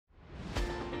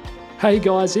Hey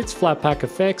guys, it's Flatpak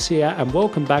Effects here and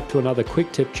welcome back to another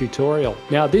quick tip tutorial.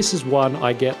 Now this is one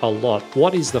I get a lot.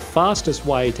 What is the fastest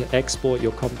way to export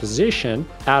your composition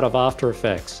out of After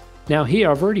Effects? Now here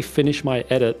I've already finished my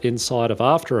edit inside of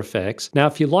After Effects. Now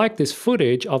if you like this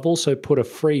footage, I've also put a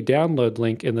free download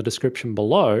link in the description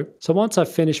below. So once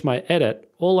I've finished my edit,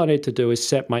 all I need to do is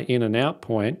set my in and out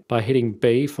point by hitting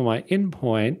B for my in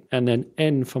point and then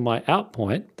N for my out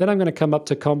point. Then I'm going to come up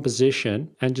to composition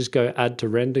and just go add to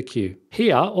render queue.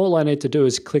 Here, all I need to do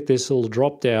is click this little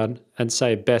drop down and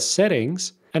say best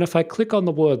settings. And if I click on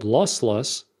the word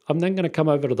lossless, I'm then going to come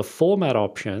over to the format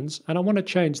options and I want to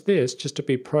change this just to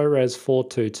be ProRes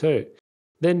 422.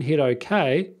 Then hit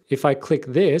OK. If I click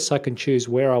this, I can choose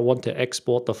where I want to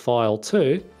export the file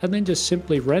to and then just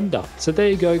simply render. So there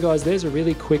you go guys, there's a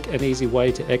really quick and easy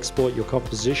way to export your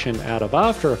composition out of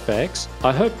After Effects.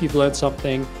 I hope you've learned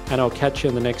something and I'll catch you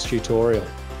in the next tutorial.